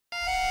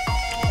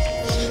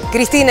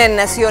Cristina en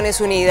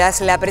Naciones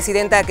Unidas. La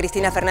presidenta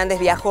Cristina Fernández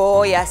viajó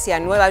hoy hacia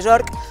Nueva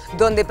York,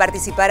 donde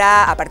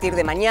participará a partir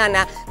de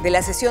mañana de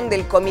la sesión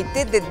del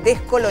Comité de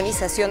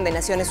Descolonización de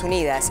Naciones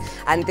Unidas.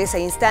 Ante esa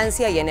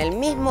instancia y en el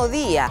mismo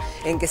día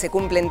en que se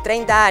cumplen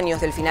 30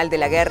 años del final de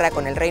la guerra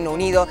con el Reino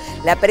Unido,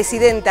 la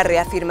presidenta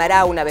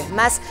reafirmará una vez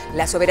más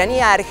la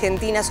soberanía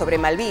argentina sobre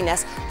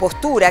Malvinas,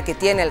 postura que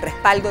tiene el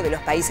respaldo de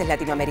los países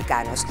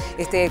latinoamericanos.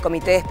 Este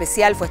comité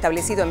especial fue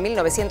establecido en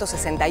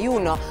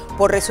 1961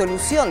 por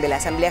resolución de la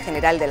Asamblea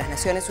General de las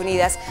Naciones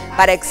Unidas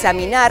para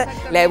examinar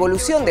la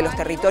evolución de los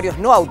territorios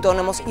no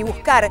autónomos y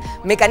buscar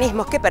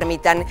mecanismos que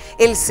permitan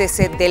el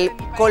cese del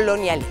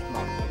colonialismo.